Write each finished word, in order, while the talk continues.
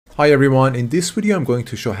Hi everyone, in this video I'm going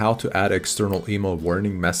to show how to add external email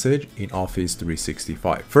warning message in Office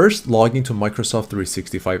 365. First, log into Microsoft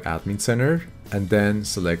 365 Admin Center and then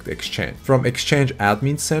select Exchange. From Exchange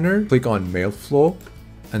Admin Center, click on Mail Flow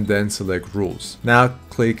and then select Rules. Now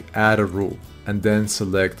click Add a Rule and then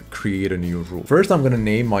select Create a New Rule. First, I'm going to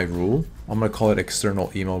name my rule. I'm going to call it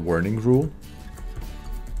External Email Warning Rule.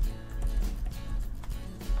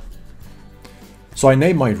 So I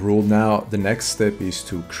named my rule. Now the next step is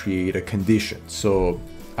to create a condition. So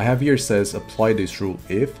I have here says apply this rule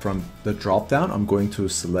if. From the drop down I'm going to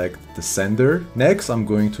select the sender. Next I'm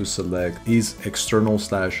going to select is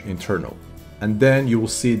external/internal. And then you will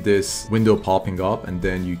see this window popping up and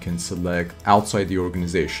then you can select outside the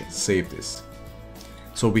organization. Save this.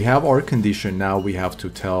 So we have our condition. Now we have to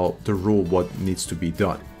tell the rule what needs to be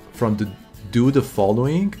done. From the do the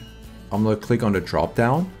following, I'm going to click on the drop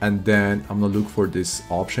down and then I'm going to look for this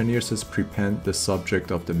option here. It says prepend the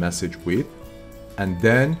subject of the message with, and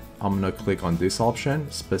then I'm going to click on this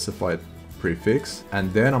option, specify prefix,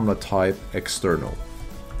 and then I'm going to type external.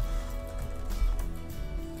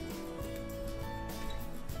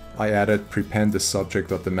 I added prepend the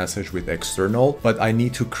subject of the message with external, but I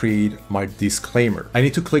need to create my disclaimer. I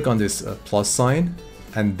need to click on this plus sign.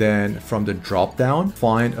 And then from the drop down,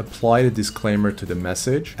 find apply the disclaimer to the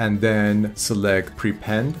message and then select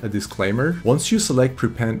prepend a disclaimer. Once you select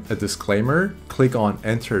prepend a disclaimer, click on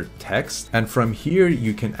enter text. And from here,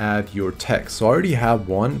 you can add your text. So I already have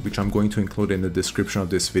one, which I'm going to include in the description of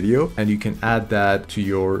this video. And you can add that to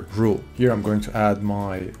your rule. Here, I'm going to add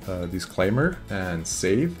my disclaimer and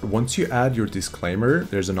save. Once you add your disclaimer,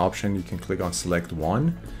 there's an option you can click on select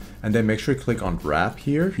one. And then make sure you click on wrap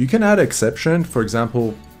here. You can add exception. For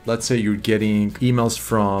example, let's say you're getting emails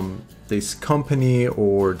from this company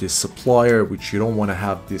or this supplier, which you don't want to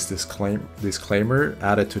have this disclaimer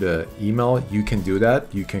added to the email. You can do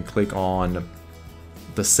that. You can click on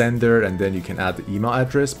the sender and then you can add the email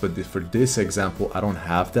address. But for this example, I don't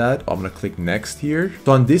have that. I'm going to click next here.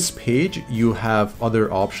 So on this page, you have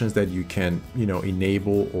other options that you can,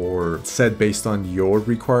 enable or set based on your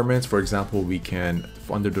requirements. For example, we can,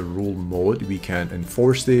 under the rule mode, we can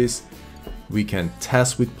enforce this. We can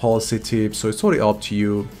test with policy tips. So it's totally up to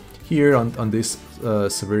you. Here on this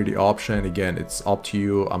severity option, again, it's up to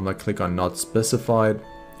you. I'm going to click on not specified.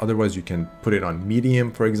 Otherwise, you can put it on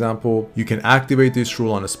medium, for example. You can activate this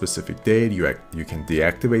rule on a specific date. You can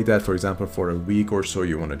deactivate that, for example, for a week or so.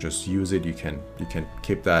 You want to just use it. You can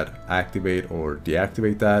keep that activate or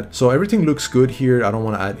deactivate that. So everything looks good here. I don't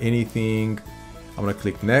want to add anything. I'm going to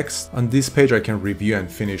click next. On this page, I can review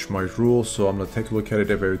and finish my rule. So I'm going to take a look at it.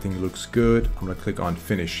 If everything looks good, I'm going to click on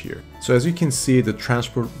finish here. So as you can see, the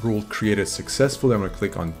transport rule created successfully. I'm going to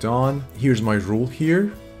click on done. Here's my rule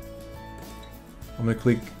here. I'm going to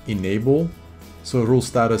click enable. So rule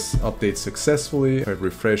status updates successfully. If I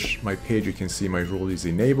refresh my page, you can see my rule is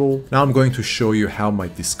enabled. Now I'm going to show you how my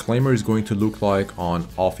disclaimer is going to look like on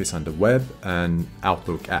Office on the web and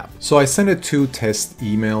Outlook app. So I sent 2 test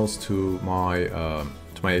emails to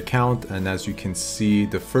my account, and as you can see,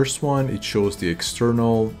 the first one, it shows the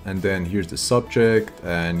external, and then here's the subject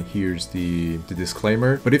and here's the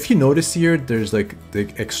disclaimer. But if you notice here, there's like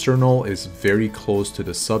the external is very close to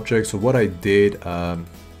the subject. So what I did,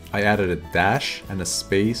 I added a dash and a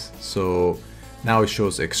space. So now it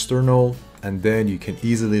shows external, and then you can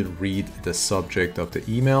easily read the subject of the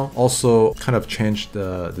email. Also kind of changed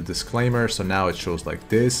the disclaimer. So now it shows like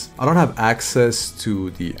this. I don't have access to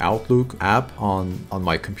the Outlook app on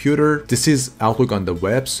my computer. This is Outlook on the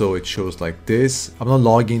web, so it shows like this. I'm gonna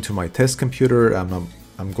log into my test computer.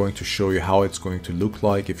 I'm going to show you how it's going to look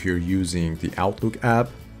like if you're using the Outlook app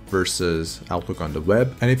versus Outlook on the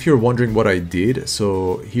web. And if you're wondering what I did,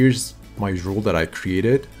 so here's my rule that I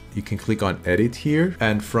created. You can click on edit here,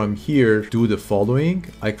 and from here do the following.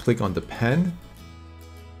 I click on the pen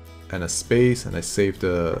and a space and I save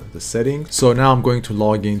the settings. So now I'm going to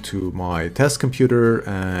log into my test computer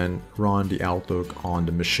and run the Outlook on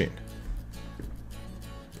the machine.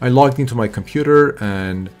 I logged into my computer,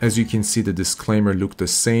 and as you can see, the disclaimer looked the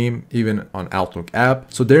same even on Outlook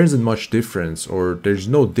app. So there isn't much difference, or there's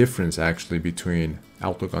no difference actually between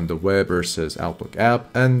Outlook on the web versus Outlook app.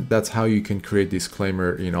 And that's how you can create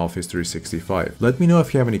disclaimer in Office 365. Let me know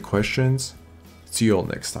if you have any questions. See you all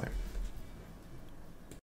next time.